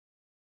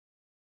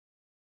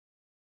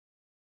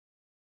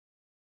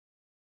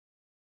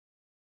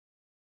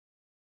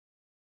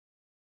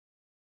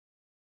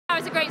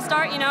was a great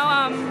start, you know.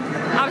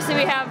 Obviously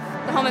we have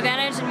the home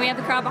advantage and we have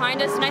the crowd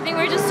behind us, and I think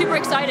we're just super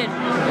excited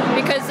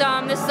because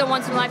this is a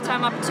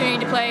once-in-a-lifetime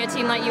opportunity to play a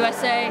team like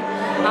USA.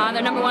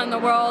 They're #1 in the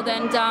world,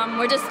 and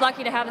we're just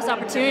lucky to have this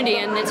opportunity,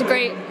 and it's a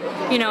great,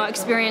 you know,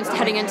 experience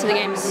heading into the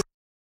games.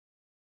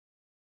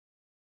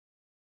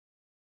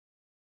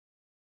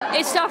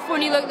 It's tough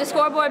when you look at the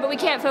scoreboard, but we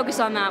can't focus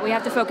on that. We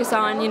have to focus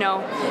on, you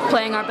know,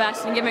 playing our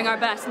best and giving our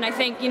best. And I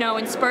think, you know,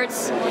 in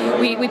spurts,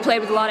 we played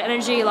with a lot of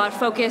energy, a lot of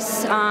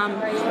focus.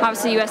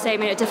 Obviously, USA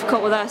made it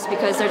difficult with us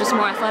because they're just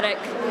more athletic.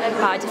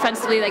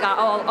 Defensively, they got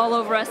all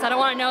over us. I don't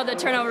want to know the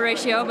turnover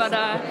ratio, but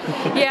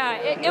yeah,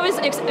 it was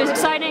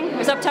exciting. It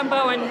was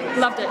up-tempo and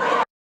loved it.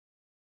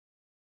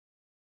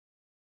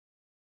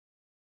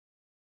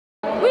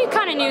 We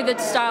kind of knew the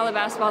style of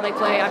basketball they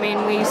play. I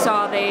mean, we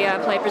saw they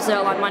play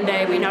Brazil on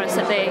Monday. We noticed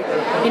that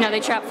they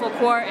trap full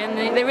court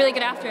and they really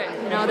get after it.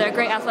 You know, they're a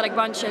great athletic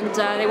bunch and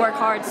they work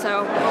hard.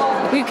 So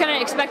we kind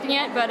of expecting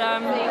it, but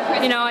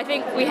you know, I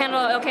think we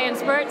handle it okay in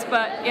spurts.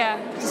 But yeah,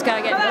 just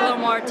gotta get a little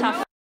more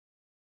tough.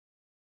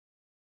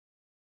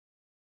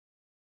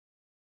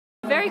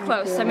 Very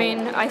close. I mean,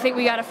 I think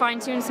we got to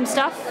fine-tune some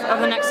stuff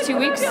over the next 2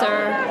 weeks, or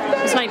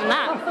it's not even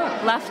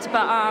that left.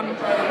 But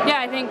yeah,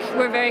 I think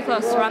we're very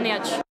close. We're on the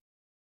edge.